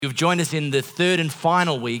You've joined us in the third and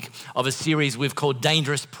final week of a series we've called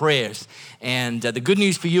Dangerous Prayers. And the good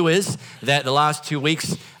news for you is that the last 2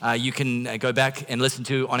 weeks you can go back and listen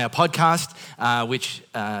to on our podcast, which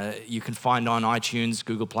you can find on iTunes,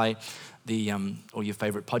 Google Play, or your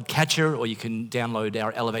favorite podcatcher, or you can download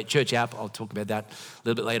our Elevate Church app. I'll talk about that a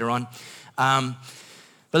little bit later on.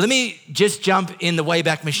 But let me just jump in the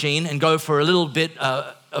Wayback Machine and go for a little bit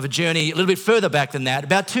of a journey, a little bit further back than that.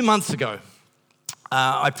 About 2 months ago,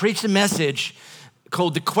 I preached a message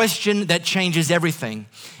called The Question That Changes Everything.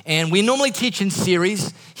 And we normally teach in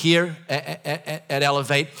series here at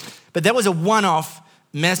Elevate, but that was a one-off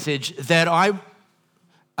message that I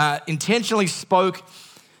intentionally spoke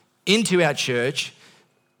into our church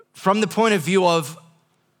from the point of view of,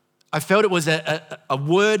 I felt it was a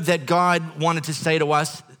word that God wanted to say to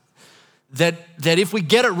us that if we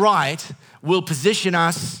get it right, will position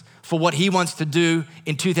us for what he wants to do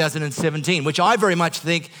in 2017, which I very much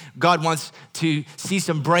think God wants to see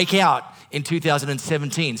some breakout in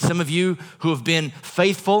 2017. Some of you who have been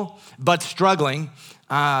faithful but struggling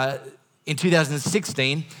in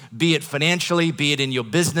 2016, be it financially, be it in your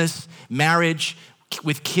business, marriage,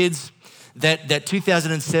 with kids, that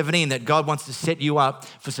 2017, that God wants to set you up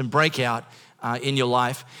for some breakout in your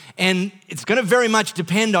life. And it's going to very much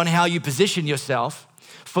depend on how you position yourself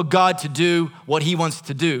for God to do what he wants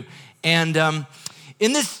to do. And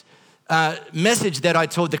in this message that I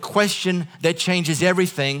told, The Question That Changes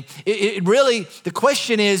Everything, it really, the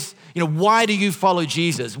question is, why do you follow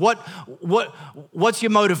Jesus? What's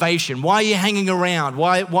your motivation? Why are you hanging around?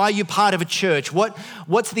 Why are you part of a church?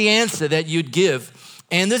 What's the answer that you'd give?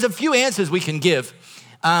 And there's a few answers we can give.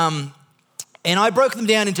 And I broke them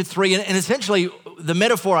down into three. And essentially, the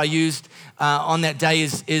metaphor I used on that day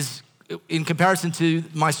is in comparison to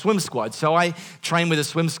my swim squad. So I train with a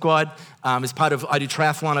swim squad as part of, I do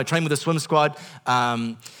triathlon. I train with a swim squad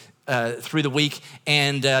through the week.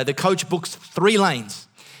 And the coach books 3 lanes.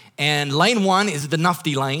 And lane 1 is the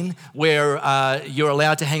nufty lane, where you're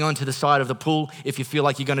allowed to hang on to the side of the pool if you feel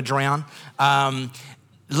like you're going to drown.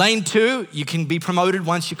 Lane 2, you can be promoted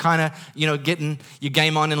once you kind of, getting your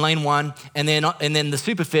game on in lane 1, and then the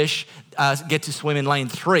superfish get to swim in lane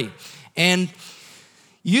 3. And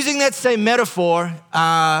using that same metaphor,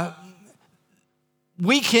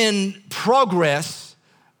 we can progress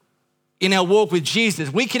in our walk with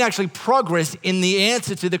Jesus. We can actually progress in the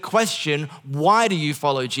answer to the question, why do you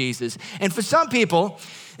follow Jesus? And for some people,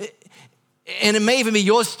 and it may even be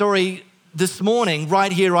your story this morning,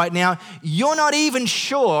 right here, right now, you're not even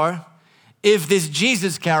sure if this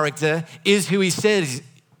Jesus character is who he says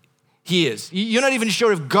he is. You're not even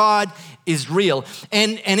sure if God is real.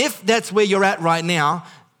 And if that's where you're at right now,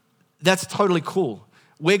 that's totally cool.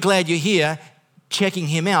 We're glad you're here checking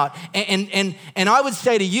him out. And I would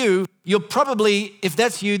say to you, you're probably, if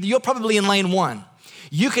that's you, you're probably in lane 1.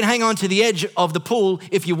 You can hang on to the edge of the pool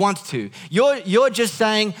if you want to. You're just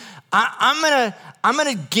saying, I'm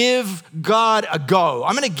gonna give God a go.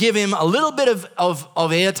 I'm gonna give him a little bit of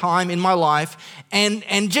airtime in my life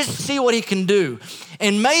and just see what he can do.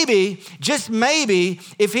 And maybe, just maybe,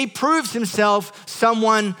 if he proves himself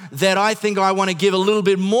someone that I think I want to give a little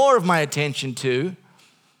bit more of my attention to,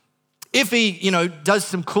 if he, does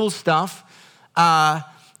some cool stuff,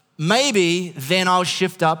 maybe then I'll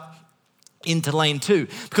shift up into lane 2.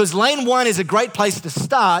 Because lane 1 is a great place to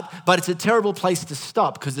start, but it's a terrible place to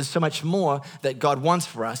stop because there's so much more that God wants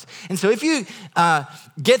for us. And so if you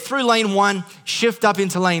get through lane 1, shift up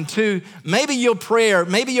into lane 2, maybe your prayer,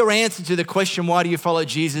 maybe your answer to the question, why do you follow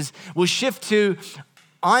Jesus, will shift to,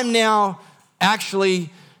 I'm now actually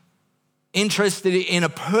interested in a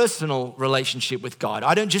personal relationship with God.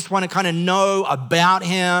 I don't just want to kind of know about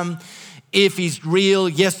him, if he's real,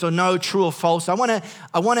 yes or no, true or false. I want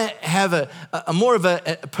to have a more of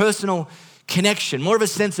a personal connection, more of a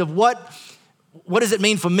sense of what does it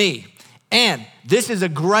mean for me? And this is a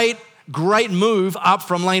great move up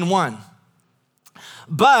from lane 1.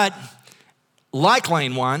 But like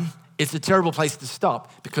lane 1, it's a terrible place to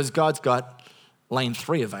stop because God's got lane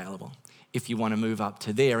 3 available if you want to move up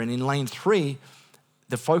to there. And in lane 3,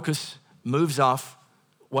 the focus moves off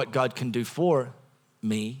what God can do for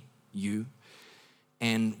me, you,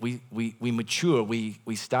 and we mature,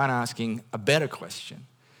 we start asking a better question.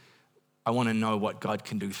 I want to know what God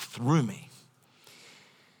can do through me.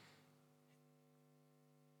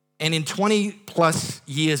 And in 20 plus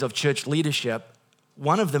years of church leadership,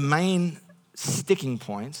 one of the main sticking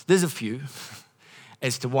points, there's a few,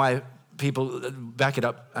 as to why people, back it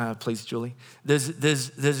up, please, Julie. There's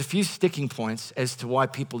a few sticking points as to why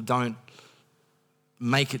people don't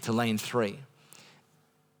make it to lane 3.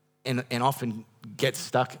 And often get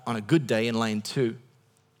stuck on a good day in lane 2.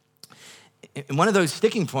 And one of those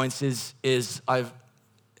sticking points is I've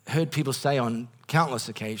heard people say on countless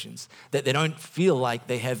occasions that they don't feel like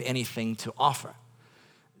they have anything to offer.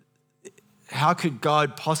 How could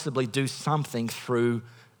God possibly do something through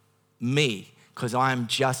me? Because I'm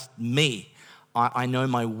just me. I know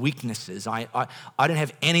my weaknesses. I don't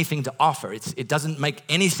have anything to offer. It doesn't make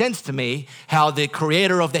any sense to me how the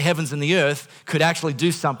creator of the heavens and the earth could actually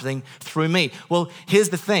do something through me. Well, here's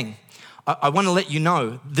the thing. I want to let you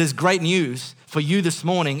know there's great news for you this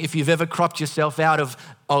morning if you've ever cropped yourself out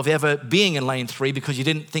of ever being in lane 3 because you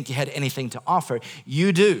didn't think you had anything to offer.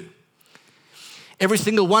 You do. Every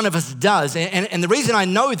single one of us does. And the reason I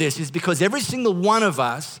know this is because every single one of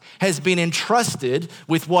us has been entrusted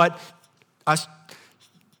with what us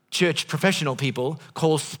church professional people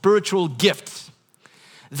call spiritual gifts.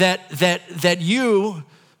 That you,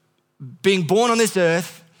 being born on this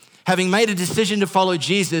earth, having made a decision to follow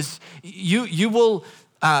Jesus, you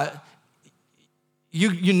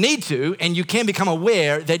need to, and you can become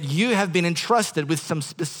aware that you have been entrusted with some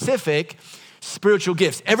specific spiritual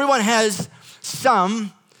gifts. Everyone has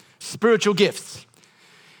some spiritual gifts.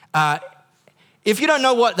 If you don't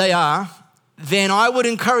know what they are, then I would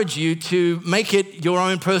encourage you to make it your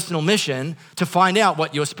own personal mission to find out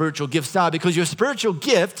what your spiritual gifts are, because your spiritual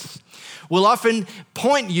gifts will often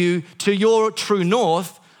point you to your true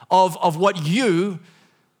north of what you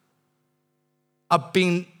are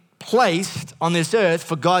being placed on this earth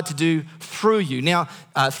for God to do through you. Now,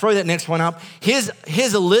 throw that next one up. Here's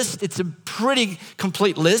a list. It's a pretty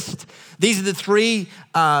complete list. These are the 3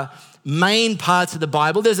 main parts of the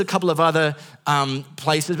Bible. There's a couple of other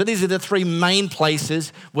places, but these are the 3 main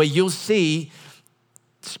places where you'll see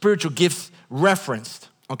spiritual gifts referenced.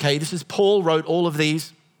 Okay, this is Paul wrote all of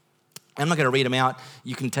these. I'm not going to read them out.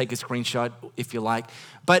 You can take a screenshot if you like.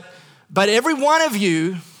 But every one of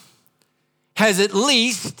you has at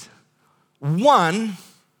least one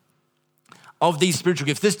of these spiritual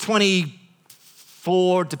gifts. There's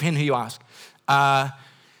 24, depending who you ask.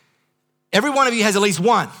 Every one of you has at least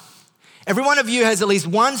one. Every one of you has at least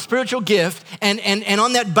one spiritual gift, and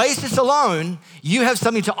on that basis alone, you have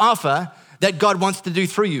something to offer that God wants to do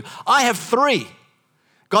through you. I have 3.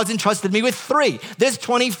 God's entrusted me with 3. There's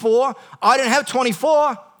 24. I don't have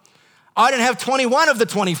 24. I don't have 21 of the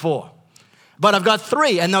 24. But I've got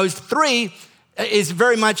 3, and those 3 is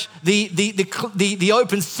very much the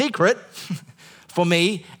open secret for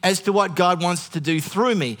me as to what God wants to do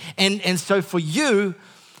through me. And so for you,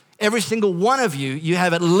 every single one of you, you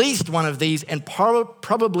have at least one of these and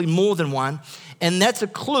probably more than one. And that's a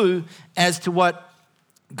clue as to what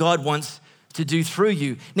God wants to do through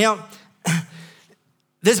you. Now,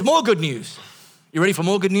 there's more good news. You ready for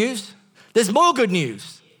more good news? There's more good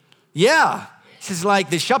news. Yeah. This is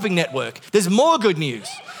like the shopping network. There's more good news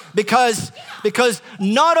because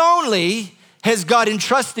not only has God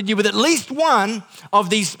entrusted you with at least one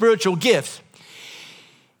of these spiritual gifts,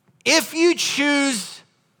 if you choose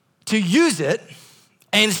to use it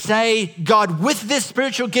and say, God, with this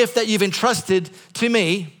spiritual gift that you've entrusted to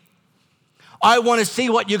me, I want to see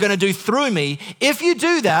what you're going to do through me. If you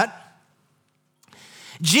do that,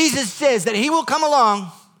 Jesus says that he will come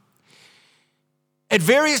along at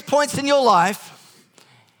various points in your life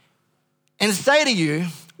and say to you,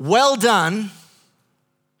 well done,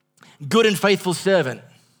 good and faithful servant.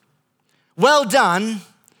 Well done,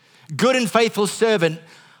 good and faithful servant.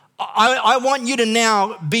 I want you to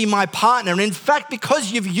now be my partner. And in fact,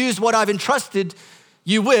 because you've used what I've entrusted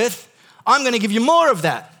you with, I'm going to give you more of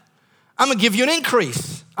that. I'm going to give you an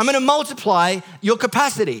increase. I'm going to multiply your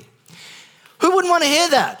capacity. Who wouldn't want to hear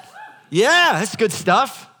that? Yeah, that's good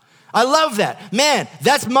stuff. I love that. Man,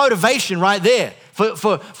 that's motivation right there.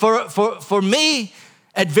 For me,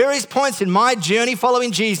 at various points in my journey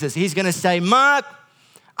following Jesus, he's going to say, Mark,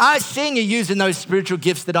 I've seen you using those spiritual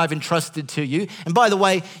gifts that I've entrusted to you. And by the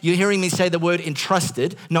way, you're hearing me say the word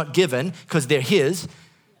entrusted, not given, because they're his.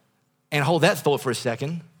 And hold that thought for a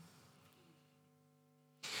second.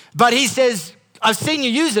 But he says, I've seen you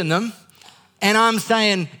using them. And I'm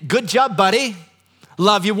saying, good job, buddy.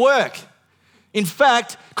 Love your work. In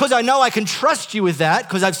fact, because I know I can trust you with that,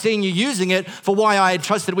 because I've seen you using it for why I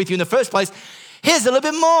entrusted it with you in the first place, here's a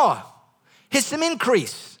little bit more. Here's some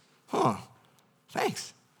increase.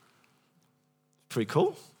 Thanks. Pretty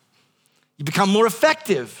cool. You become more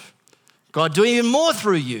effective. God doing even more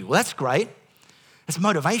through you. Well, that's great. It's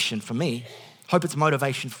motivation for me. Hope it's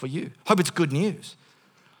motivation for you. Hope it's good news.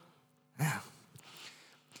 Yeah.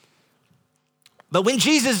 But when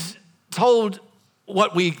Jesus told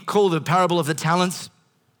what we call the parable of the talents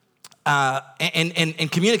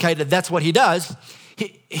and communicated that's what he does,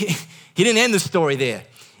 he didn't end the story there.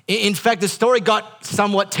 In fact, the story got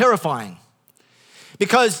somewhat terrifying.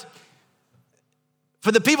 Because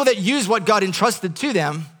for the people that use what God entrusted to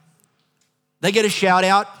them, they get a shout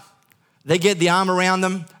out, they get the arm around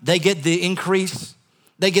them, they get the increase,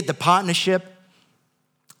 they get the partnership.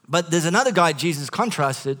 But there's another guy Jesus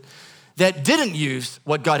contrasted that didn't use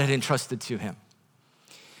what God had entrusted to him.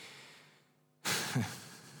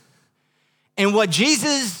 And what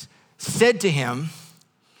Jesus said to him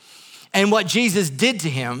and what Jesus did to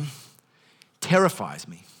him terrifies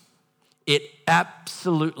me. It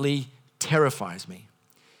absolutely terrifies me.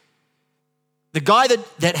 The guy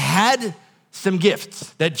that had some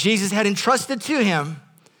gifts that Jesus had entrusted to him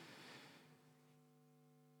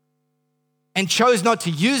and chose not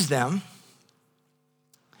to use them,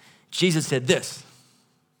 Jesus said this: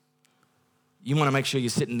 you want to make sure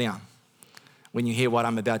you're sitting down when you hear what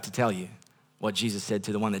I'm about to tell you. What Jesus said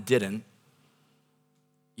to the one that didn't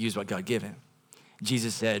use what God gave him.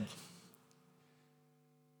 Jesus said,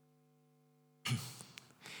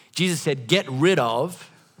 get rid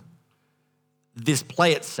of this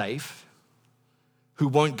play it safe who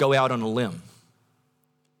won't go out on a limb.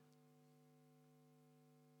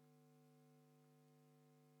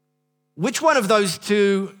 Which one of those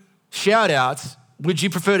two shout outs would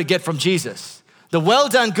you prefer to get from Jesus? The well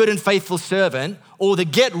done, good and faithful servant, or the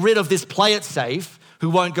get rid of this play it safe who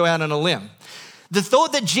won't go out on a limb? The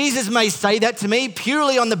thought that Jesus may say that to me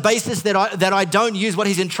purely on the basis that I don't use what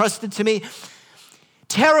he's entrusted to me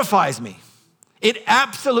terrifies me. It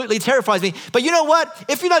absolutely terrifies me. But you know what?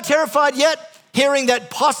 If you're not terrified yet, hearing that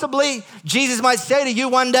possibly Jesus might say to you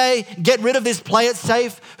one day, get rid of this play it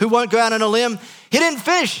safe who won't go out on a limb, he didn't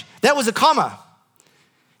finish. That was a comma.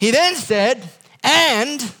 He then said,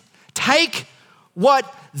 and take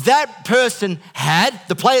what that person had,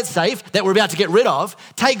 the play it safe that we're about to get rid of,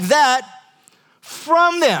 take that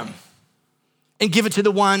from them and give it to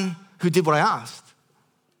the one who did what I asked.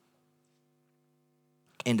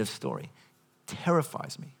 End of story.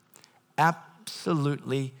 Terrifies me.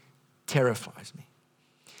 Absolutely terrifies me.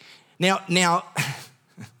 Now,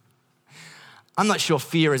 I'm not sure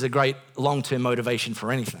fear is a great long-term motivation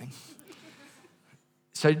for anything.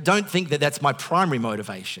 So don't think that that's my primary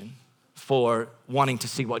motivation for wanting to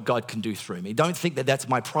see what God can do through me. Don't think that that's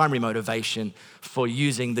my primary motivation for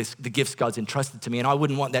using the gifts God's entrusted to me, and I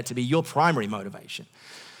wouldn't want that to be your primary motivation.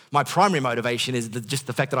 My primary motivation is just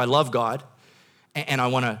the fact that I love God and I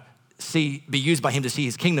want to be used by him to see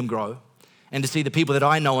his kingdom grow and to see the people that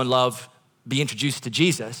I know and love be introduced to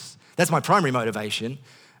Jesus. That's my primary motivation,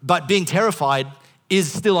 but being terrified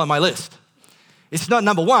is still on my list. It's not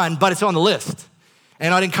number one, but it's on the list.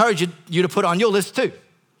 And I'd encourage you to put it on your list too.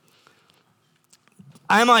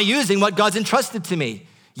 Am I using what God's entrusted to me?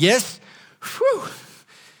 Yes. Whew.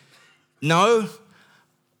 No.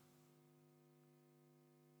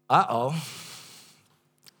 Uh-oh.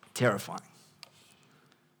 Terrifying.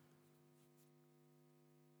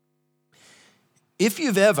 If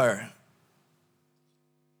you've ever,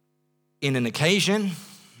 in an occasion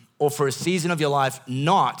or for a season of your life,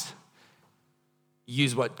 not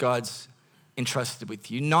used what God's entrusted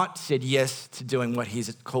with you, not said yes to doing what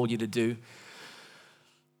he's called you to do,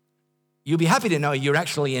 you'll be happy to know you're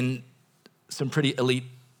actually in some pretty elite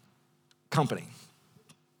company.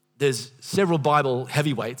 There's several Bible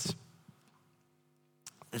heavyweights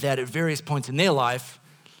that at various points in their life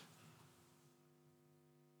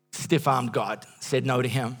stiff-armed God, said no to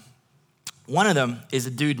him. One of them is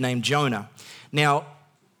a dude named Jonah. Now,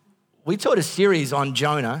 we taught a series on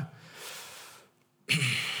Jonah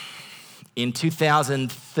in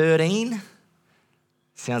 2013.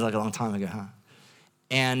 Sounds like a long time ago, huh?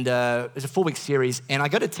 And it was a 4-week series. And I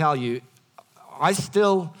got to tell you, I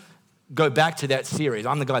still go back to that series.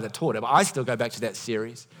 I'm the guy that taught it, but I still go back to that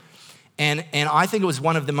series. And I think it was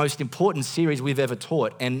one of the most important series we've ever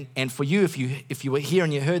taught. And for you, if you were here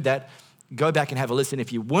and you heard that, go back and have a listen.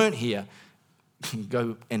 If you weren't here,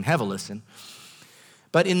 go and have a listen.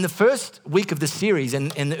 But in the first week of the series,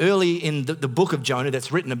 and early in the book of Jonah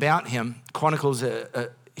that's written about him, chronicles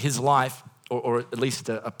his life, or at least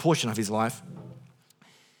a portion of his life,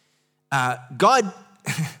 God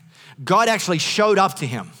actually showed up to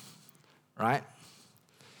him, right?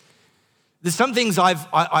 There's some things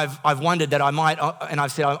I've wondered that I might, and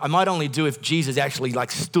I've said I might only do if Jesus actually like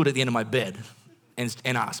stood at the end of my bed and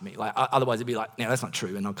asked me. Like otherwise it'd be like, no, that's not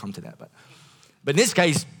true, and I'll come to that. But in this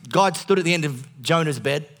case, God stood at the end of Jonah's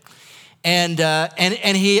bed, and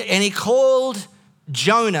he called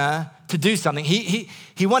Jonah to do something. He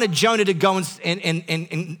wanted Jonah to go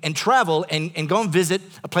and travel and go and visit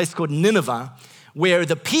a place called Nineveh, where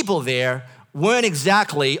the people there weren't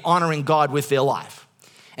exactly honoring God with their life.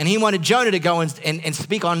 And he wanted Jonah to go and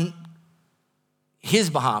speak on his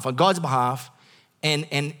behalf, on God's behalf,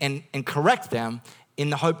 and correct them in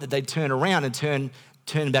the hope that they'd turn around and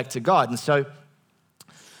turn back to God. And so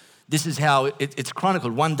this is how it's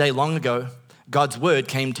chronicled. One day long ago, God's word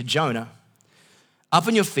came to Jonah. Up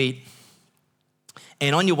on your feet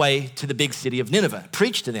and on your way to the big city of Nineveh.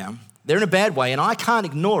 Preach to them. They're in a bad way, and I can't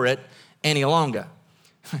ignore it any longer.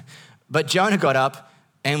 But Jonah got up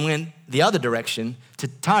and went the other direction to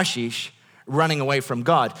Tarshish, running away from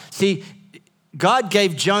God. See, God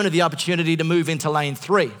gave Jonah the opportunity to move into lane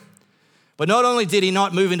 3. But not only did he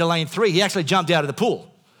not move into lane 3, he actually jumped out of the pool.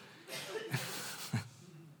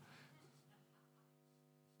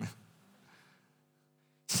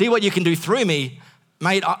 See what you can do through me,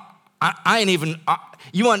 mate. I ain't even.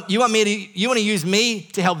 You want to use me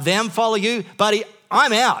to help them follow you, buddy?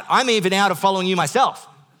 I'm out. I'm even out of following you myself.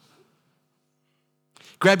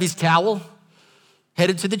 Grabbed his towel,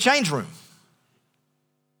 headed to the change room.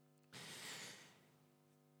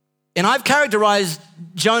 And I've characterized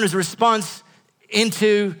Jonah's response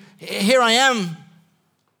into, here I am,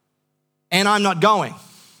 and I'm not going.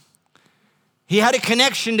 He had a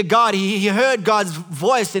connection to God. He heard God's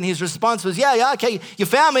voice, and his response was, yeah, okay, you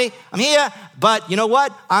found me, I'm here, but you know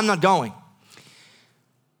what? I'm not going.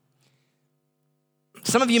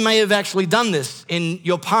 Some of you may have actually done this in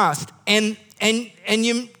your past, and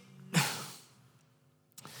you.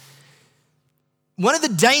 One of the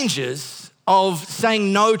dangers of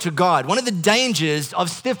saying no to God, one of the dangers of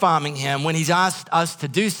stiff-arming him when he's asked us to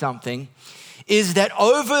do something, is that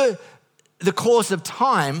over the course of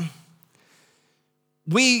time,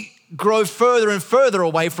 we grow further and further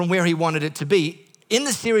away from where he wanted it to be. In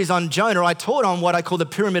the series on Jonah, I taught on what I call the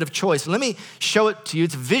pyramid of choice. Let me show it to you.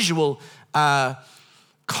 It's a visual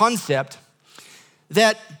concept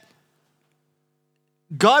that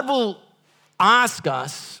God will ask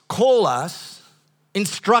us, call us,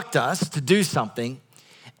 instruct us to do something.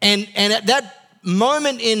 And at that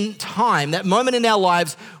moment in time, that moment in our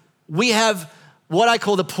lives, we have what I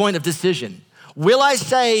call the point of decision. Will I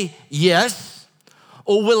say yes?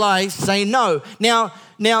 Or will I say no? Now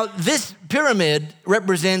this pyramid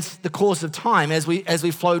represents the course of time as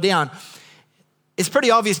we flow down. It's pretty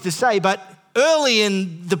obvious to say, but early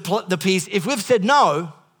in the piece, if we've said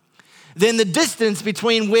no, then the distance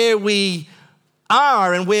between where we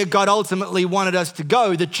are and where God ultimately wanted us to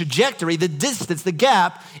go, the trajectory, the distance, the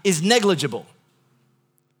gap is negligible.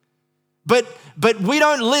 But we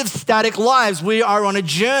don't live static lives. We are on a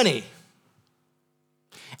journey.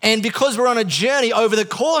 And because we're on a journey over the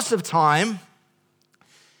course of time,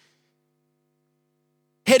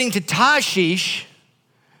 heading to Tarshish,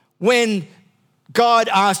 when God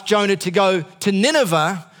asked Jonah to go to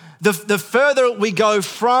Nineveh, the further we go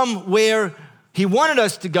from where he wanted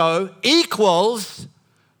us to go equals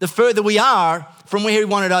the further we are from where he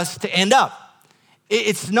wanted us to end up.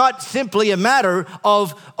 It's not simply a matter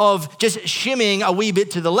of just shimmying a wee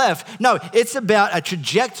bit to the left. No, it's about a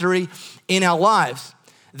trajectory in our lives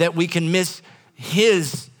that we can miss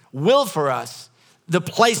his will for us, the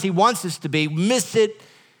place he wants us to be, miss it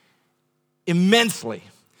immensely,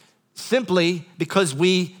 simply because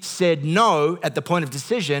we said no at the point of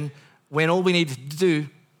decision when all we needed to do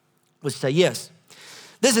was say yes.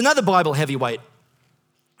 There's another Bible heavyweight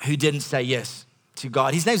who didn't say yes to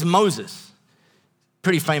God. His name's Moses,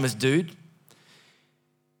 pretty famous dude.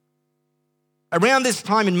 Around this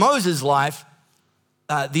time in Moses' life,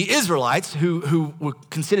 the Israelites, who were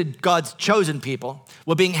considered God's chosen people,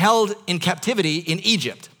 were being held in captivity in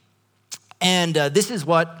Egypt. And this is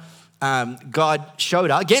what God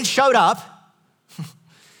showed up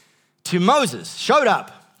to Moses, showed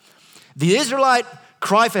up. The Israelite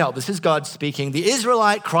cry for help, this is God speaking, the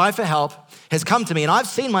Israelite cry for help has come to me, and I've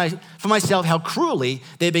seen for myself how cruelly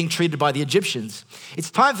they're being treated by the Egyptians.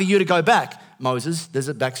 It's time for you to go back, Moses. There's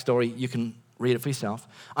a backstory, you can read it for yourself.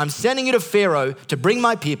 I'm sending you to Pharaoh to bring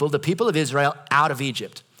my people, the people of Israel, out of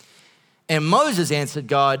Egypt. And Moses answered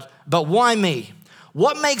God, but why me?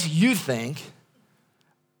 What makes you think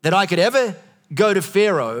that I could ever go to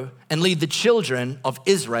Pharaoh and lead the children of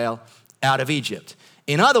Israel out of Egypt?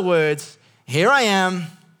 In other words, here I am,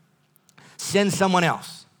 send someone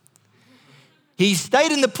else. He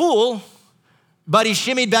stayed in the pool, but he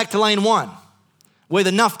shimmied back to lane 1, where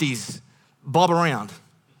the nufties bob around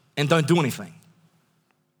and don't do anything.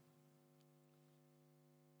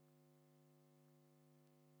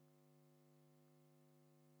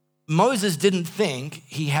 Moses didn't think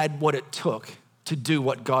he had what it took to do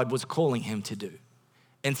what God was calling him to do.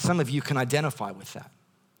 And some of you can identify with that.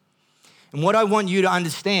 And what I want you to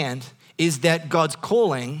understand is that God's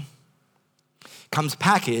calling comes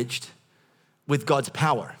packaged with God's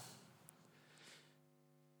power.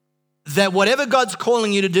 that whatever God's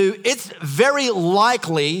calling you to do, it's very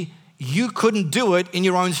likely you couldn't do it in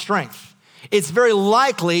your own strength. It's very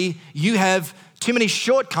likely you have too many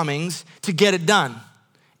shortcomings to get it done.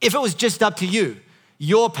 If it was just up to you,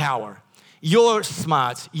 your power, your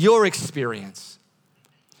smarts, your experience.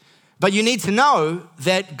 But you need to know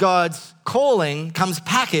that God's calling comes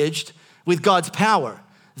packaged with God's power.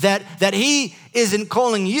 That he isn't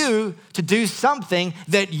calling you to do something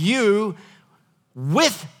that you,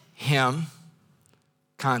 with him,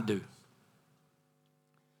 can't do.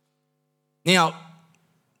 Now,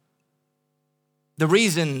 the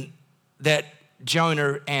reason that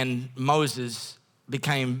Jonah and Moses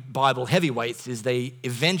became Bible heavyweights is they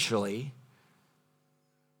eventually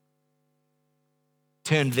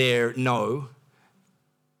turned their no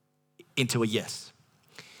into a yes.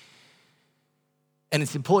 And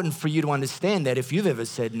it's important for you to understand that if you've ever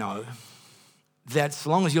said no, that so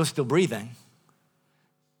long as you're still breathing,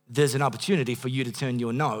 there's an opportunity for you to turn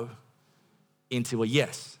your no into a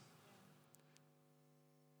yes.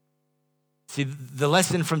 See, the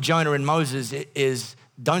lesson from Jonah and Moses is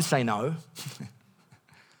don't say no,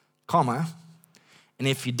 comma, and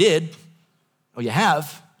if you did, or you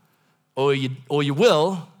have, or you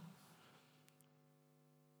will,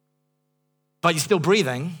 but you're still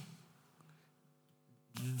breathing,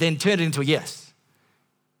 then turn it into a yes.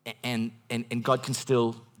 And God can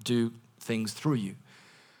still do things through you.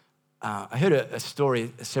 I heard a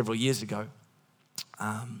story several years ago.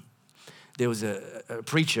 There was a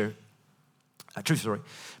preacher, a true story,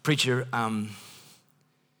 preacher, I'm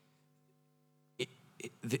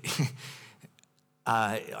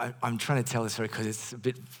trying to tell this story because it's a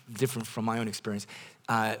bit different from my own experience.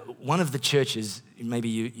 One of the churches, maybe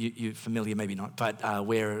you're familiar, maybe not, but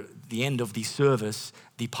where the end of the service,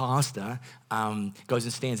 the pastor goes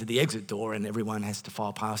and stands at the exit door and everyone has to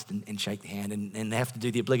file past and shake the hand and they have to do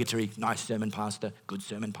the obligatory nice sermon, pastor, good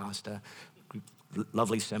sermon, pastor,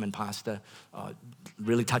 lovely sermon, pastor,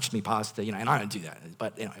 really touched me, pastor, and I don't do that,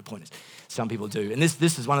 but the point is, some people do. And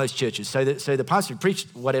this is one of those churches. So the pastor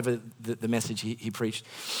preached whatever the message he preached,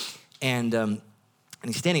 and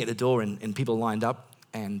he's standing at the door and people lined up,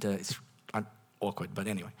 and it's awkward, but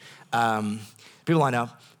anyway. People line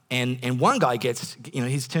up, and one guy gets,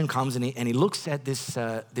 his turn comes, and he looks at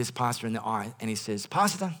this pastor in the eye, and he says,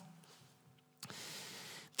 "Pastor,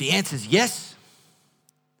 the answer's yes.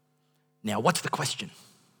 Now, what's the question?"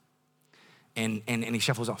 And he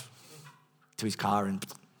shuffles off to his car, and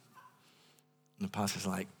the pastor's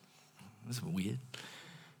like, "This is weird."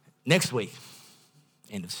 Next week,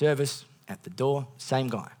 end of service, at the door, same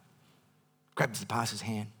guy. Grabs the pastor's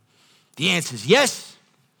hand. "The answer's yes.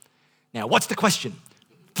 Now, what's the question?"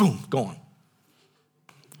 Boom, gone.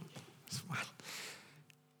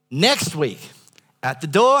 Next week, at the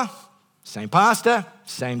door, same pastor,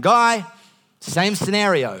 same guy, same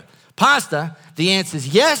scenario. "Pastor, the answer's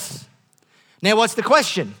yes. Now, what's the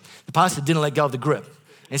question?" The pastor didn't let go of the grip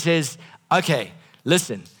and says, "Okay,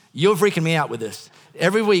 listen, you're freaking me out with this.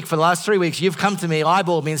 Every week for the last 3 weeks, you've come to me,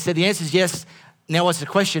 eyeballed me and said, the answer's yes. Now, what's the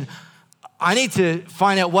question? I need to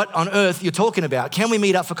find out what on earth you're talking about. Can we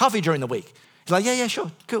meet up for coffee during the week?" He's like, yeah, sure,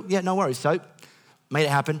 cool, yeah, no worries. So, made it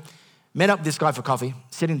happen. Met up with this guy for coffee,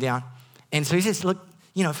 sitting down. And so he says, "Look,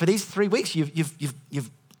 for these 3 weeks, you've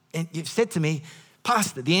said to me,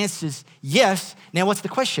 Pastor, the answer's yes. Now, what's the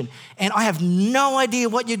question? And I have no idea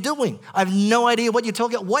what you're doing. I have no idea what you're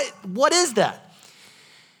talking about. What is that?"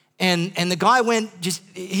 And the guy went,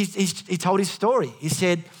 he told his story. He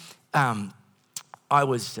said, I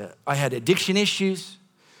had addiction issues.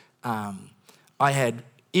 I had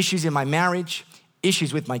issues in my marriage,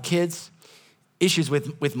 issues with my kids, issues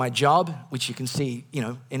with my job, which you can see,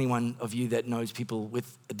 any one of you that knows people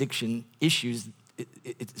with addiction issues,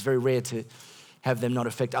 it's very rare to have them not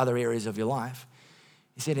affect other areas of your life.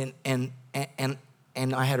 He said, and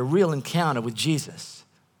I had a real encounter with Jesus.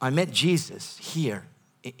 I met Jesus here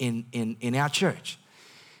in our church.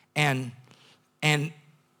 And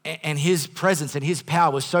his presence and his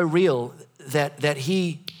power was so real that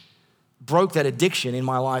he broke that addiction in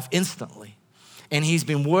my life instantly. And he's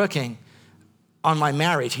been working on my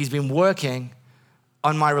marriage. He's been working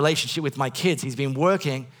on my relationship with my kids. He's been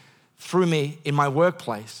working through me in my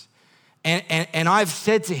workplace. And I've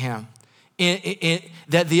said to him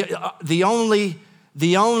that the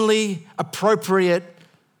only appropriate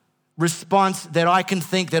response that I can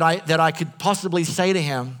think that I could possibly say to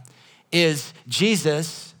him is,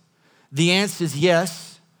 "Jesus, the answer is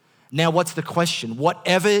yes. Now what's the question?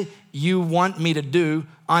 Whatever you want me to do,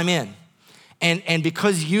 I'm in." And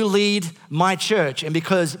because you lead my church, and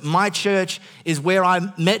because my church is where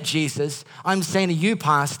I met Jesus, I'm saying to you,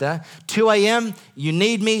 Pastor, 2 a.m., you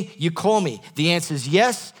need me, you call me. The answer is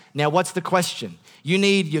yes. Now, what's the question? You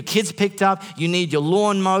need your kids picked up. You need your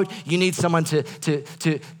lawn mowed. You need someone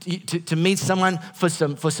to meet someone for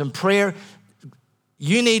some prayer.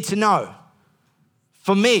 You need to know.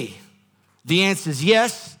 For me, the answer is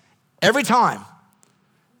yes, every time.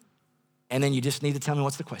 And then you just need to tell me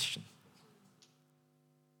what's the question.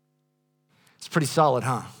 It's pretty solid,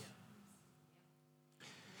 huh?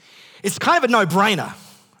 It's kind of a no-brainer.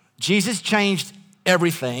 Jesus changed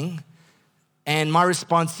everything, and my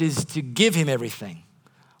response is to give him everything.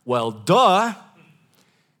 Well, duh.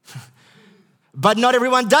 But not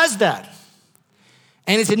everyone does that.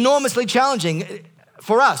 And it's enormously challenging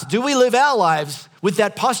for us. Do we live our lives with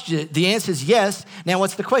that posture? The answer is yes. Now,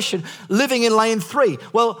 what's the question? Living in lane 3.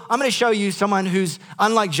 Well, I'm going to show you someone who's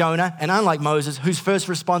unlike Jonah and unlike Moses, whose first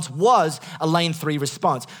response was a lane 3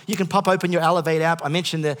 response. You can pop open your Elevate app. I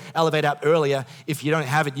mentioned the Elevate app earlier. If you don't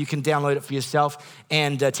have it, you can download it for yourself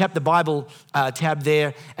and tap the Bible tab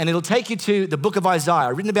there, and it'll take you to the book of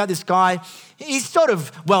Isaiah, written about this guy. He's sort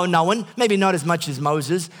of well-known, maybe not as much as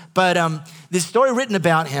Moses, but this story written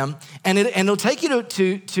about him, and it'll take you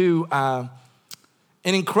to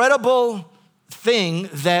an incredible thing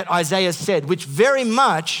that Isaiah said, which very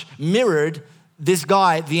much mirrored this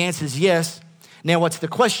guy. The answer is yes. Now, what's the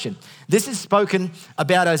question? This is spoken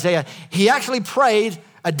about Isaiah. He actually prayed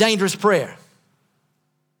a dangerous prayer.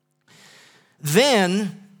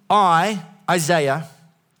 Then I, Isaiah,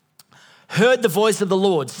 heard the voice of the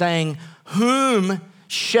Lord saying, "Whom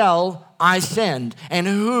shall I send? And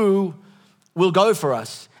who will go for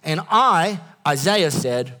us?" And I, Isaiah,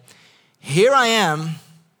 said, "Here I am,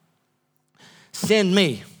 send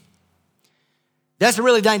me." That's a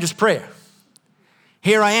really dangerous prayer.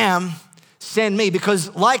 Here I am, send me.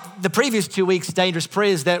 Because like the previous 2 weeks' dangerous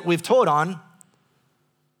prayers that we've taught on,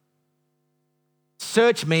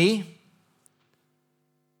 search me,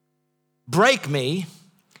 break me,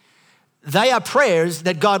 they are prayers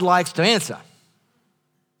that God likes to answer.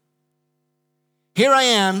 Here I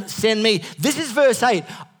am, send me. This is verse 8.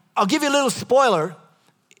 I'll give you a little spoiler.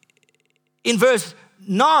 In verse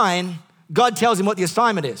 9, God tells him what the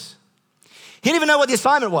assignment is. He didn't even know what the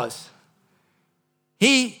assignment was.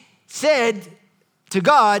 He said to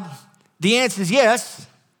God, the answer is yes.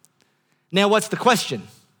 Now what's the question?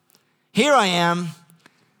 Here I am,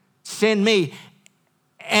 send me.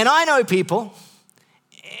 And I know people,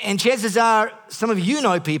 and chances are some of you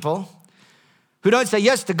know people who don't say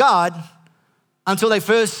yes to God until they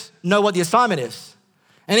first know what the assignment is.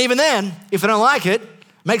 And even then, if they don't like it,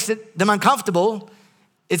 makes them uncomfortable,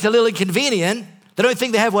 it's a little inconvenient, they don't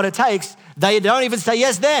think they have what it takes, they don't even say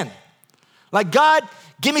yes then. Like, God,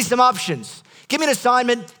 give me some options. Give me an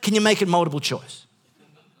assignment, can you make it multiple choice?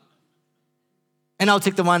 And I'll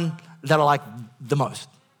take the one that I like the most.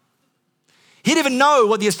 He didn't even know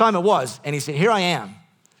what the assignment was, and he said, here I am,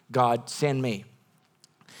 God, send me.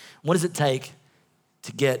 What does it take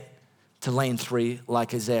to get to lane 3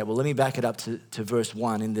 like Isaiah? Well, let me back it up to verse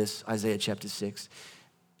 1 in this Isaiah chapter 6.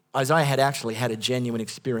 Isaiah had actually had a genuine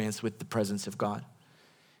experience with the presence of God.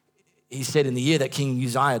 He said, in the year that King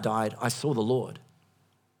Uzziah died, I saw the Lord,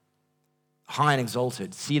 high and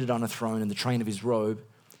exalted, seated on a throne, and the train of his robe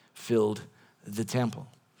filled the temple.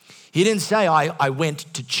 He didn't say, I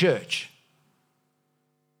went to church,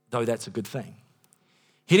 though that's a good thing.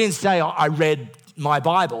 He didn't say, I read my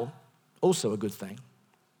Bible, also a good thing.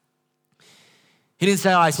 He didn't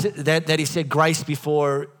say that he said grace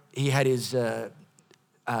before he had his 2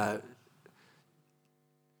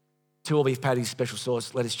 all beef patties, special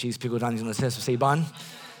sauce, lettuce, cheese, pickled onions on the sesame bun.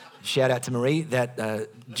 Shout out to Marie, that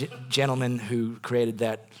gentleman who created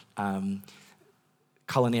that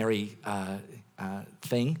culinary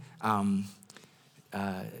thing.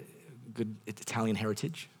 Good Italian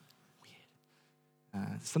heritage.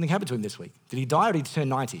 Something happened to him this week. Did he die or did he turn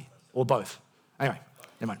 90? Or both? Anyway,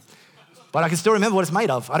 never mind. But I can still remember what it's made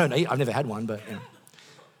of. I don't know. I've never had one, but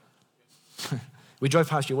we drove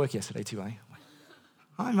past your work yesterday too, eh?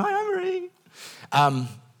 Hi, Marie.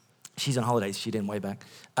 She's on holidays. She didn't way back.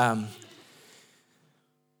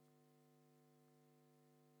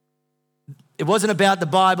 It wasn't about the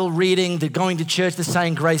Bible reading, the going to church, the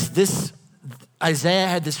saying grace. This Isaiah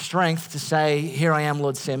had the strength to say, here I am,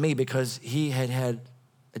 Lord, send me, because he had had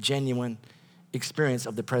a genuine experience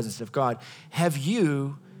of the presence of God. Have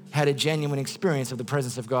you had a genuine experience of the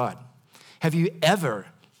presence of God? Have you ever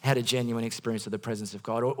had a genuine experience of the presence of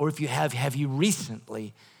God? Or if you have you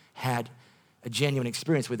recently had a genuine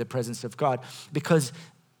experience with the presence of God? Because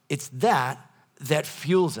it's that that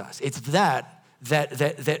fuels us. It's that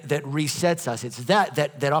resets us. It's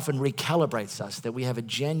that often recalibrates us, that we have a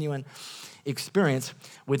genuine experience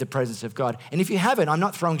with the presence of God. And if you haven't, I'm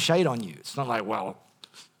not throwing shade on you. It's not like, well,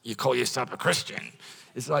 you call yourself a Christian.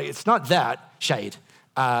 It's like, it's not that shade.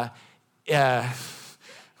 I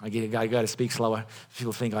got to speak slower.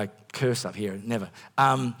 People think I curse up here. Never.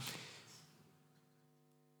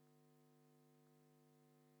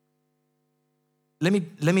 Let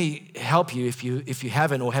me help you if you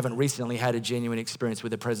haven't or haven't recently had a genuine experience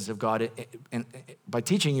with the presence of God, and by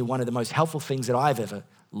teaching you one of the most helpful things that I've ever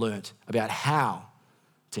learned about how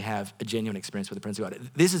to have a genuine experience with the presence of God.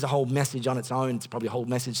 This is a whole message on its own. It's probably a whole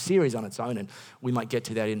message series on its own, and we might get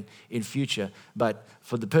to that in future. But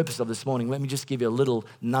for the purpose of this morning, let me just give you a little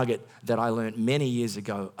nugget that I learned many years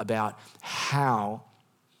ago about how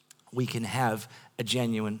we can have a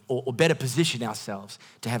genuine, or better position ourselves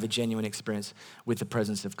to have a genuine experience with the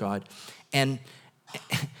presence of God. And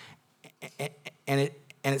it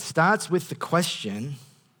starts with the question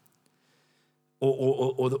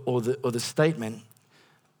or the statement,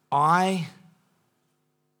 I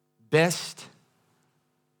best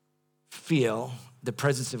feel the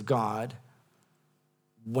presence of God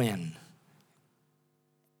when,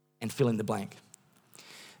 and fill in the blank.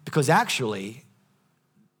 Because actually,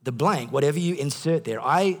 the blank, whatever you insert there,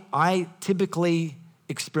 I typically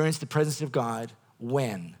experience the presence of God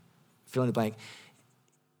when, fill in the blank.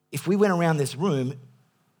 If we went around this room,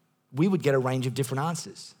 we would get a range of different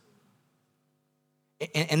answers.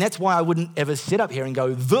 And that's why I wouldn't ever sit up here and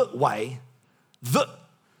go, the way, the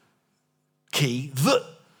key, the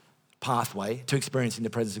pathway to experiencing the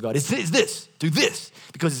presence of God is this, do this,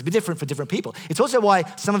 because it's different for different people. It's also why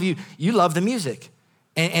some of you love the music.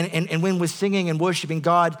 And when we're singing and worshiping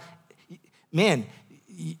God, man,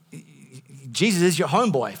 Jesus is your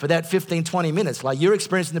homeboy for that 15, 20 minutes. Like, you're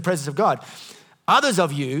experiencing the presence of God. Others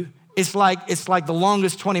of you, it's like the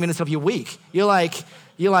longest 20 minutes of your week. You're like,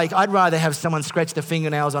 I'd rather have someone scratch the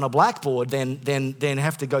fingernails on a blackboard than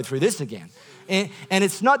have to go through this again. And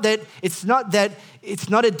it's not a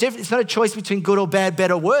choice between good or bad,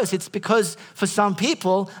 better, worse. It's because for some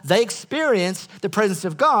people, they experience the presence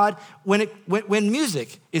of God when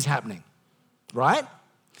music is happening, right?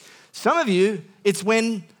 Some of you, it's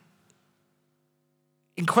when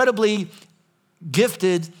incredibly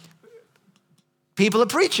gifted people are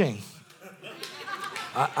preaching.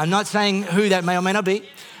 I'm not saying who that may or may not be.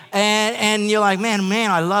 And you're like, man,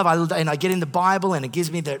 and I get in the Bible and it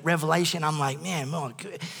gives me that revelation. I'm like, man, oh,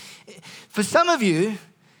 good. For some of you,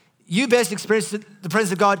 you best experience the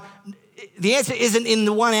presence of God. The answer isn't in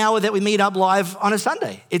the 1 hour that we meet up live on a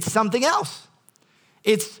Sunday. It's something else.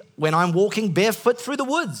 It's when I'm walking barefoot through the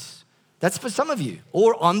woods. That's for some of you.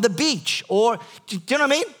 Or on the beach. Or, do you know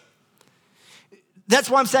what I mean? That's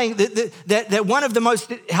why I'm saying that one of the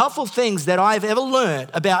most helpful things that I've ever learned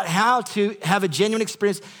about how to have a genuine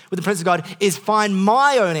experience with the presence of God is find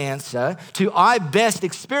my own answer to I best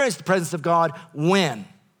experience the presence of God when.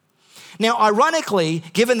 Now, ironically,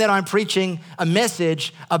 given that I'm preaching a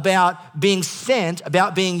message about being sent,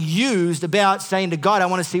 about being used, about saying to God, I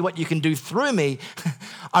want to see what you can do through me,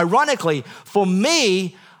 ironically, for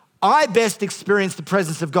me, I best experience the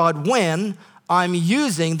presence of God when I'm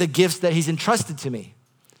using the gifts that he's entrusted to me.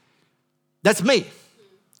 That's me.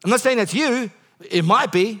 I'm not saying that's you. It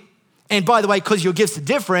might be. And by the way, because your gifts are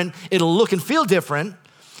different, it'll look and feel different.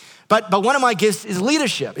 But one of my gifts is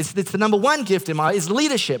leadership. It's the number one gift is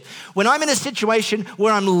leadership. When I'm in a situation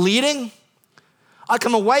where I'm leading, I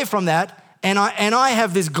come away from that and I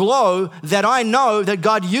have this glow that I know that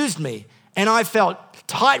God used me. And I felt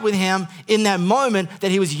tight with him in that moment that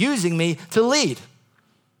he was using me to lead.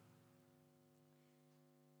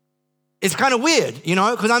 It's kind of weird,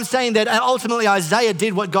 because I'm saying that ultimately Isaiah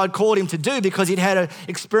did what God called him to do because he'd had an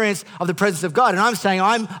experience of the presence of God. And I'm saying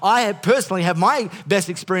I personally have my best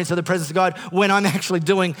experience of the presence of God when I'm actually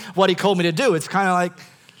doing what he called me to do. It's kind of like,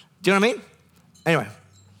 do you know what I mean? Anyway,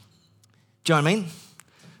 do you know what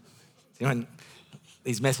I mean?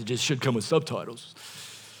 These messages should come with subtitles.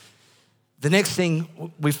 The next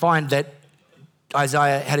thing we find that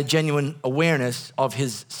Isaiah had a genuine awareness of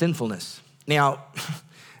his sinfulness. Now,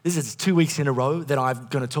 this is 2 weeks in a row that I'm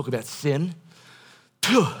going to talk about sin.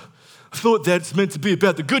 I thought that's meant to be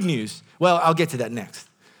about the good news. Well, I'll get to that next.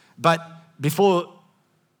 But before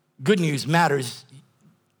good news matters,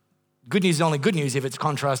 good news is only good news if it's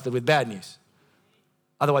contrasted with bad news.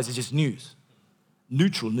 Otherwise, it's just news,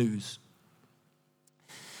 neutral news.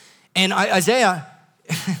 And Isaiah,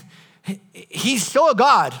 he saw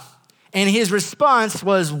God, and his response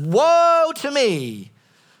was, woe to me.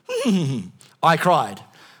 I cried.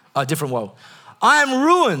 A different woe. I am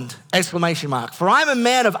ruined, exclamation mark, for I'm a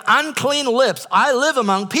man of unclean lips. I live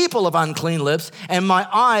among people of unclean lips, and my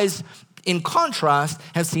eyes, in contrast,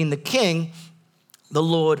 have seen the King, the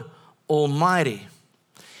Lord Almighty.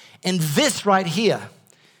 And this right here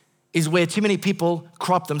is where too many people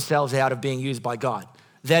crop themselves out of being used by God.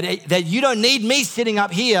 That you don't need me sitting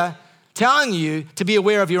up here telling you to be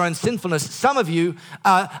aware of your own sinfulness. Some of you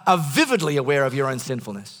are vividly aware of your own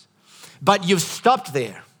sinfulness, but you've stopped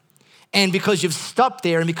there. And because you've stopped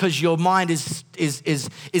there and because your mind is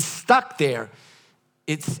stuck there,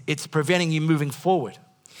 it's preventing you moving forward.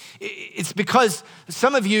 It's because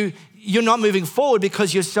some of you, you're not moving forward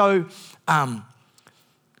because you're so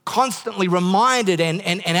constantly reminded and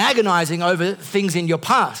agonizing over things in your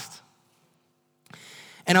past.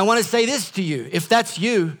 And I want to say this to you, if that's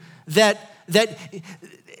you, that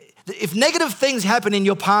if negative things happen in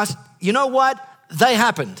your past, you know what? They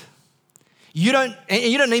happened. You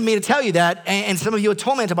don't need me to tell you that, and some of you are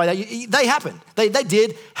tormented by that. They happened. They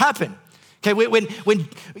did happen. Okay, when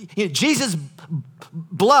Jesus'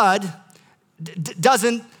 blood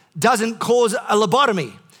doesn't cause a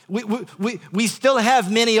lobotomy. We still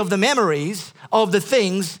have many of the memories of the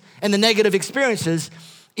things and the negative experiences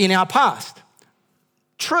in our past.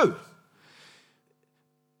 True.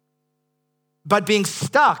 But being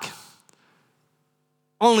stuck,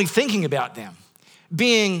 only thinking about them,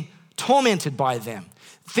 being tormented by them,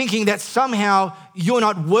 thinking that somehow you're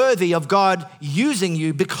not worthy of God using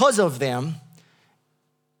you because of them,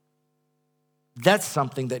 that's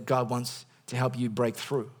something that God wants to help you break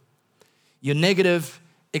through. Your negative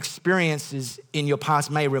experiences in your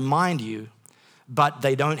past may remind you, but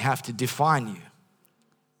they don't have to define you.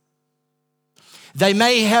 They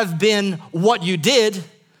may have been what you did,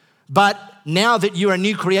 but now that you're a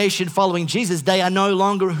new creation following Jesus, they are no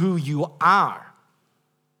longer who you are.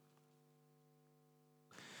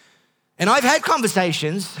 And I've had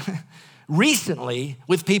conversations recently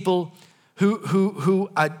with people who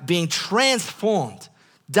are being transformed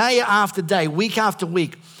day after day, week after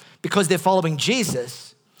week, because they're following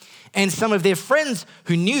Jesus. And some of their friends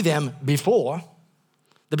who knew them before,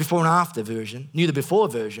 the before and after version, knew the before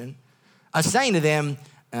version, are saying to them,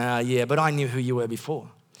 yeah, but I knew who you were before.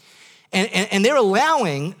 And they're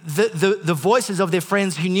allowing the voices of their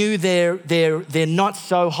friends who knew their not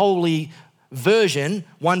so holy version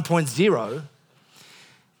 1.0,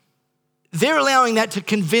 they're allowing that to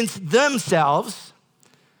convince themselves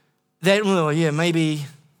that, well, yeah, maybe,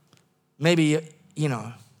 you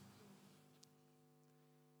know.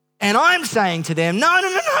 And I'm saying to them,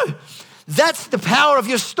 no. That's the power of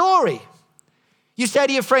your story. You say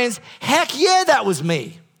to your friends, heck yeah, that was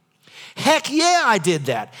me. Heck yeah, I did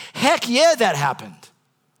that. Heck yeah, that happened.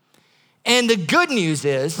 And the good news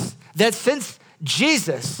is that since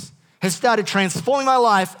Jesus has started transforming my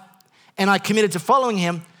life and I committed to following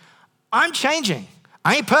him, I'm changing.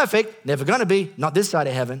 I ain't perfect, never gonna be, not this side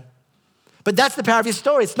of heaven. But that's the power of your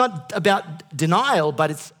story. It's not about denial, but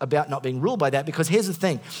it's about not being ruled by that. Because here's the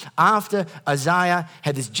thing. After Isaiah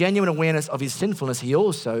had this genuine awareness of his sinfulness, he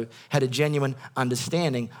also had a genuine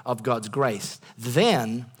understanding of God's grace.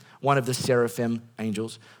 Then one of the seraphim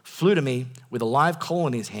angels flew to me with a live coal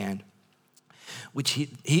in his hand, which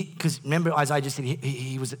because remember Isaiah just said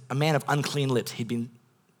he was a man of unclean lips.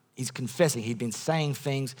 He's confessing, he'd been saying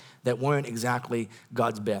things that weren't exactly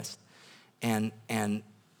God's best. And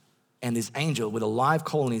this angel with a live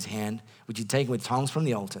coal in his hand, which he'd taken with tongs from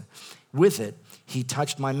the altar, with it, he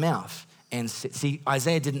touched my mouth. And see,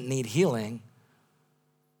 Isaiah didn't need healing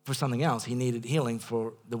for something else. He needed healing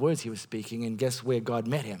for the words he was speaking. And guess where God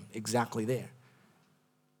met him? Exactly there.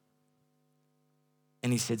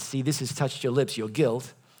 And he said, see, this has touched your lips. Your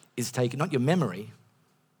guilt is taken, not your memory.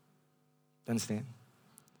 Understand?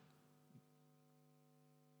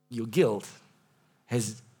 Your guilt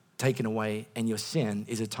has taken away, and your sin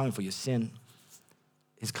is atoned for. Your sin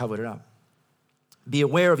is covered it up. Be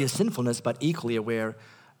aware of your sinfulness, but equally aware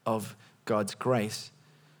of God's grace.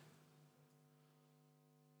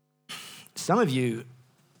 Some of you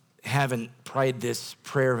haven't prayed this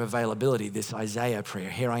prayer of availability, this Isaiah prayer.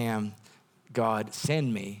 Here I am, God,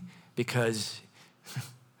 send me, because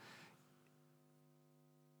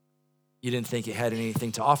you didn't think you had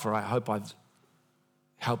anything to offer. I hope I've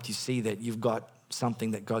helped you see that you've got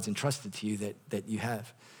something that God's entrusted to you that you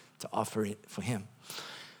have to offer it for him.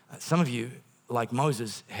 Some of you, like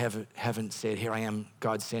Moses, haven't said, here I am,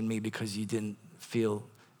 God, send me, because you didn't feel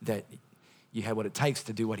that you had what it takes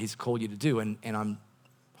to do what he's called you to do. And I'm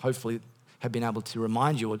hopefully have been able to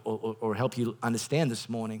remind you or help you understand this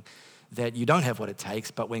morning that you don't have what it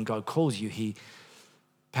takes, but when God calls you, he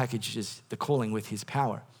packages the calling with his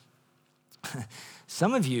power.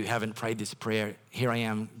 Some of you haven't prayed this prayer, "Here I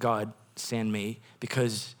am, God, send me,"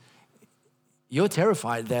 because you're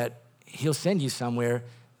terrified that he'll send you somewhere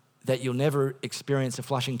that you'll never experience a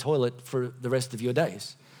flushing toilet for the rest of your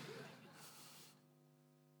days.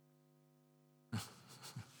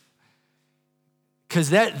 Because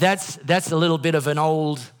that's a little bit of an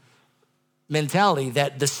old mentality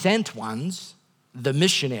that the sent ones, the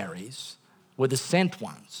missionaries, were the sent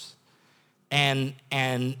ones. And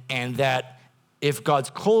that if God's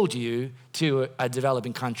called you to a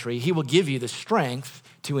developing country, he will give you the strength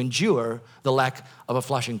to endure the lack of a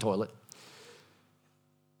flushing toilet.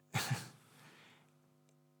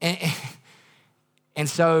 And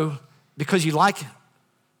so, because you like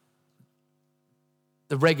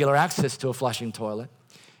the regular access to a flushing toilet,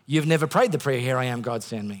 you've never prayed the prayer, "Here I am, God,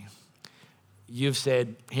 send me." You've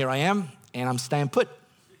said, "Here I am, and I'm staying put."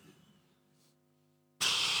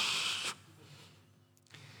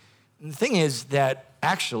 And the thing is that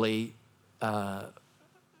actually, for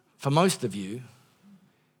most of you,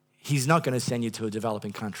 he's not going to send you to a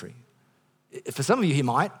developing country. For some of you, he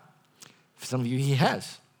might. For some of you, he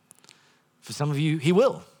has. For some of you, he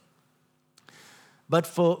will. But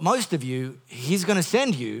for most of you, he's going to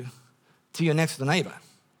send you to your next door neighbor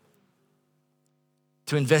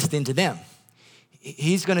to invest into them.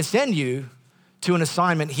 He's going to send you to an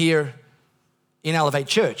assignment here in Elevate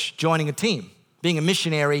Church, joining a team, being a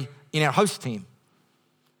missionary in our host team,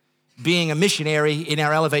 being a missionary in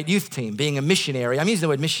our Elevate Youth team, being a missionary. I'm using the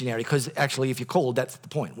word missionary because actually if you're called, that's the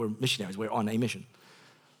point. We're missionaries. We're on a mission.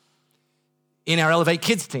 In our Elevate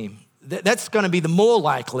Kids team, that's going to be the more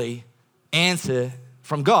likely answer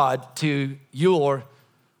from God to your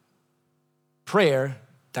prayer,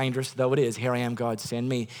 dangerous though it is, "Here I am, God, send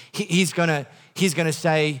me." He's going to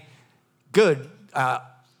say, "Good,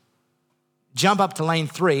 jump up to lane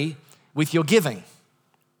 3 with your giving.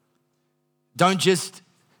 Don't just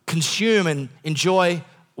consume and enjoy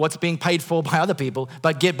what's being paid for by other people,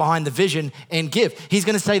 but get behind the vision and give." He's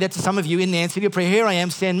going to say that to some of you in the answer to your prayer, "Here I am,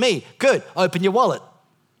 send me." Good, open your wallet.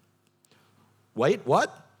 Wait,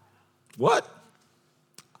 what? What?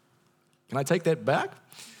 Can I take that back?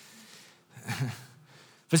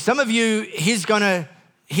 For some of you, he's gonna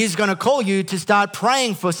call you to start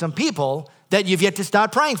praying for some people that you've yet to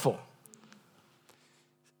start praying for.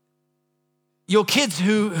 Your kids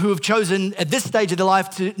who have chosen at this stage of their life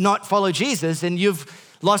to not follow Jesus and you've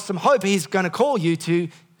lost some hope, he's going to call you to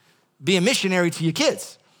be a missionary to your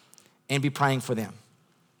kids and be praying for them.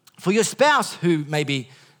 For your spouse who maybe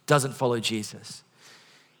doesn't follow Jesus,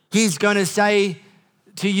 he's going to say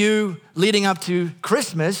to you leading up to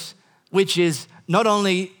Christmas, which is not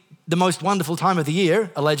only the most wonderful time of the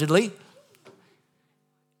year, allegedly,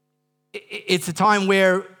 it's a time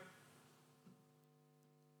where,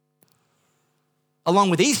 along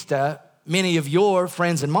with Easter, many of your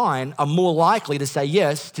friends and mine are more likely to say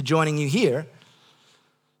yes to joining you here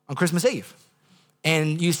on Christmas Eve.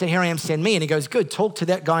 And you say, "Here I am, send me." And he goes, "Good, talk to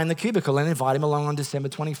that guy in the cubicle and invite him along on December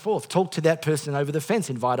 24th. Talk to that person over the fence,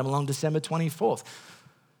 invite him along December 24th.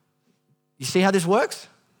 You see how this works?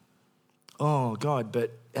 Oh, God,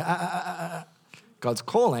 but God's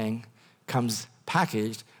calling comes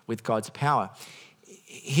packaged with God's power.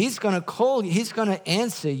 He's going to call you, he's going to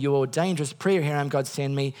answer your dangerous prayer, "Here I am, God,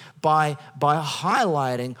 send me," by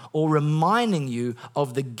highlighting or reminding you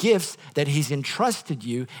of the gifts that he's entrusted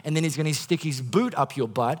you, and then he's going to stick his boot up your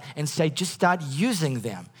butt and say, "Just start using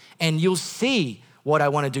them, and you'll see what I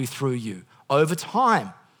want to do through you over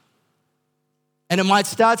time." And it might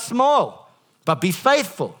start small, but be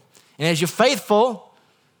faithful. And as you're faithful,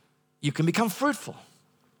 you can become fruitful.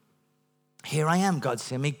 "Here I am, God,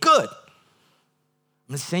 send me." Good.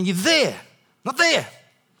 I'm going to send you there, not there,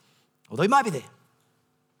 although he might be there.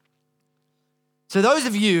 So those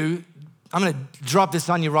of you, I'm going to drop this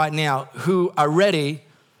on you right now, who are ready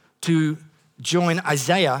to join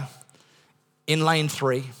Isaiah in lane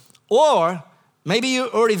 3, or maybe you're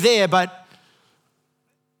already there, but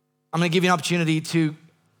I'm going to give you an opportunity to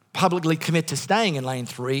publicly commit to staying in lane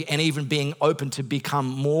 3 and even being open to become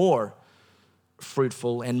more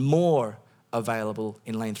fruitful and more available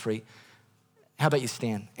in lane 3. How about you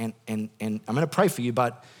stand? And I'm going to pray for you,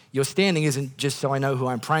 but your standing isn't just so I know who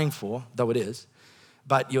I'm praying for, though it is,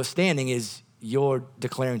 but your standing is you're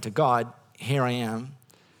declaring to God, "Here I am,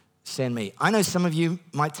 send me." I know some of you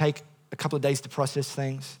might take a couple of days to process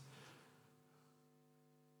things.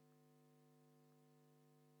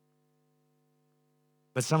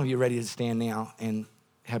 But some of you are ready to stand now, and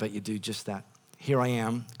how about you do just that? "Here I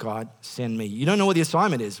am, God, send me." You don't know what the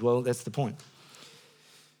assignment is. Well, that's the point.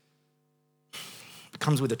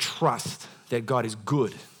 Comes with a trust that God is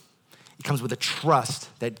good. It comes with a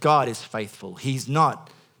trust that God is faithful. He's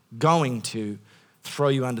not going to throw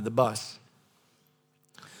you under the bus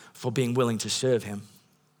for being willing to serve him.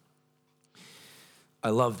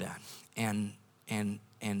 I love that. And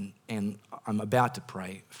I'm about to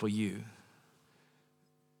pray for you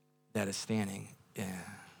that is standing. Yeah.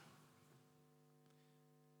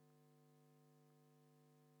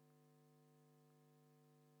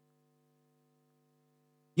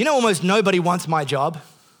 You know, almost nobody wants my job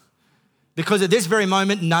because at this very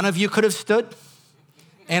moment, none of you could have stood,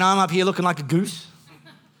 and I'm up here looking like a goose.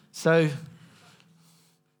 So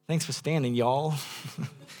thanks for standing, y'all.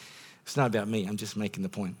 It's not about me. I'm just making the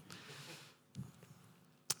point.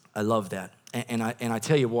 I love that. And I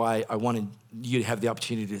tell you why I wanted you to have the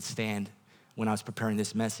opportunity to stand when I was preparing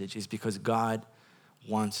this message is because God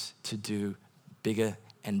wants to do bigger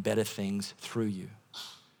and better things through you.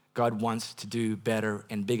 God wants to do better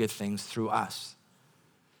and bigger things through us.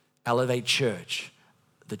 Elevate Church,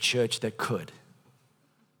 the church that could.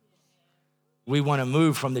 We want to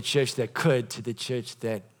move from the church that could to the church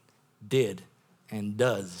that did and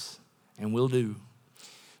does and will do.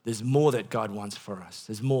 There's more that God wants for us.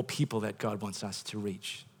 There's more people that God wants us to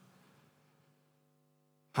reach.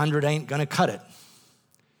 100 ain't gonna cut it.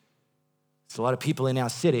 There's a lot of people in our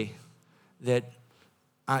city that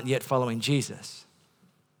aren't yet following Jesus.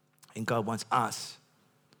 And God wants us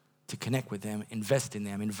to connect with them, invest in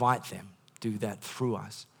them, invite them, do that through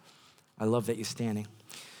us. I love that you're standing.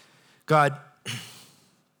 God,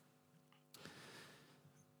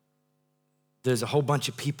 there's a whole bunch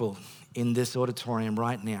of people in this auditorium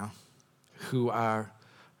right now who are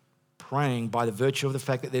praying by the virtue of the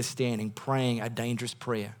fact that they're standing, praying a dangerous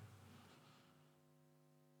prayer.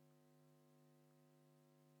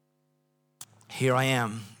 Here I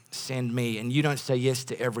am, send me. And you don't say yes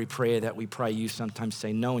to every prayer that we pray. You sometimes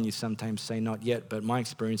say no and you sometimes say not yet. But my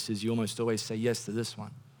experience is you almost always say yes to this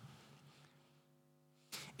one.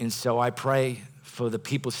 And so I pray for the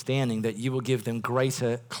people standing that you will give them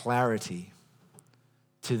greater clarity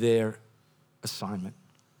to their assignment.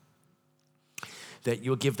 That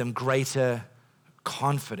you'll give them greater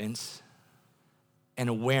confidence and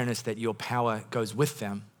awareness that your power goes with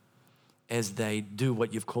them as they do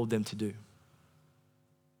what you've called them to do.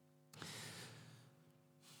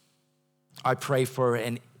 I pray for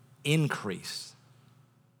an increase,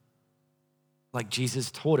 like Jesus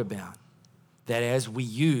taught about, that as we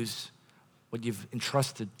use what you've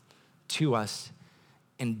entrusted to us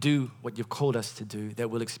and do what you've called us to do, that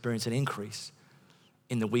we'll experience an increase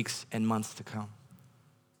in the weeks and months to come.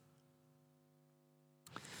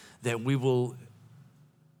 That we will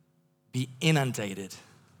be inundated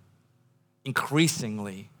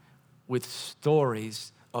increasingly with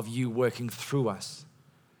stories of you working through us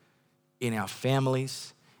in our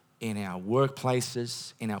families, in our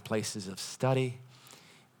workplaces, in our places of study,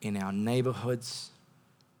 in our neighborhoods,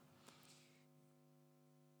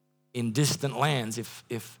 in distant lands,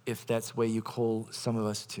 if that's where you call some of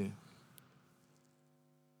us to.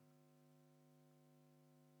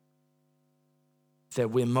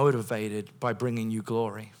 That we're motivated by bringing you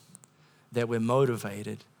glory. That we're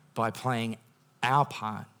motivated by playing our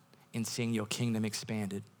part in seeing your kingdom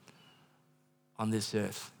expanded on this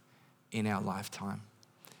earth in our lifetime.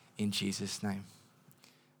 In Jesus' name,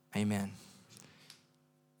 amen.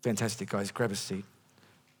 Fantastic, guys. Grab a seat.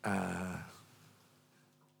 Let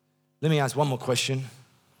me ask one more question.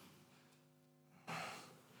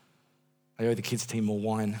 I owe the kids team more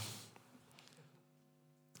wine.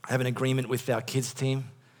 I have an agreement with our kids team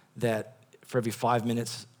that for every 5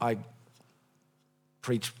 minutes I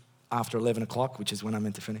preach after 11 o'clock, which is when I'm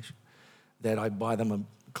meant to finish, that I buy them a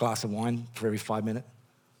glass of wine for every 5 minutes.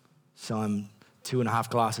 So I'm 2.5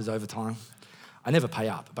 glasses over time. I never pay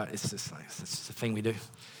up, but it's just like, it's a thing we do.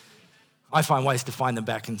 I find ways to find them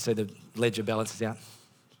back and so the ledger balances out.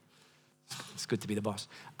 It's good to be the boss.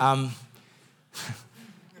 One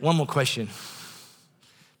more question.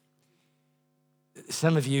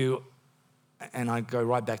 Some of you, and I go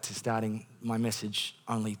right back to starting my message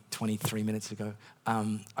only 23 minutes ago,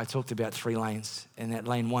 I talked about 3 lanes, and that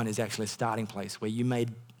lane 1 is actually a starting place where you may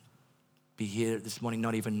be here this morning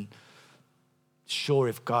not even sure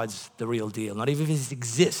if God's the real deal, not even if he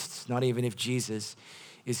exists, not even if Jesus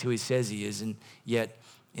is who he says he is, and yet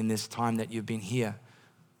in this time that you've been here,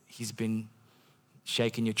 he's been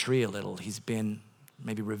shaking your tree a little. He's been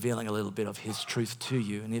maybe revealing a little bit of his truth to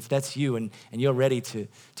you. And if that's you and you're ready to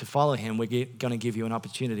follow him, we're going to give you an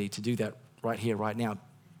opportunity to do that right here, right now.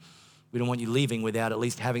 We don't want you leaving without at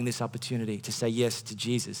least having this opportunity to say yes to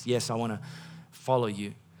Jesus. Yes, I want to follow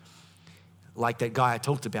you. Like that guy I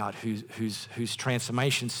talked about whose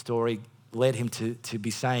transformation story led him to be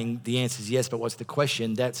saying the answer is yes, but what's the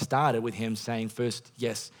question? That started with him saying first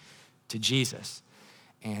yes to Jesus.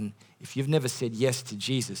 And if you've never said yes to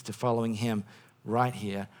Jesus, to following him right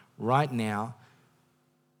here, right now,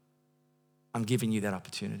 I'm giving you that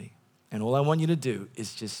opportunity. And all I want you to do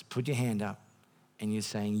is just put your hand up and you're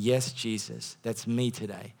saying, yes, Jesus, that's me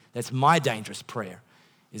today. That's my dangerous prayer,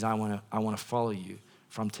 is I want to follow you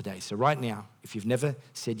from today. So right now, if you've never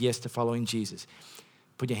said yes to following Jesus,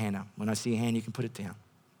 put your hand up. When I see your hand, you can put it down.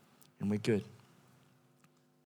 And we're good.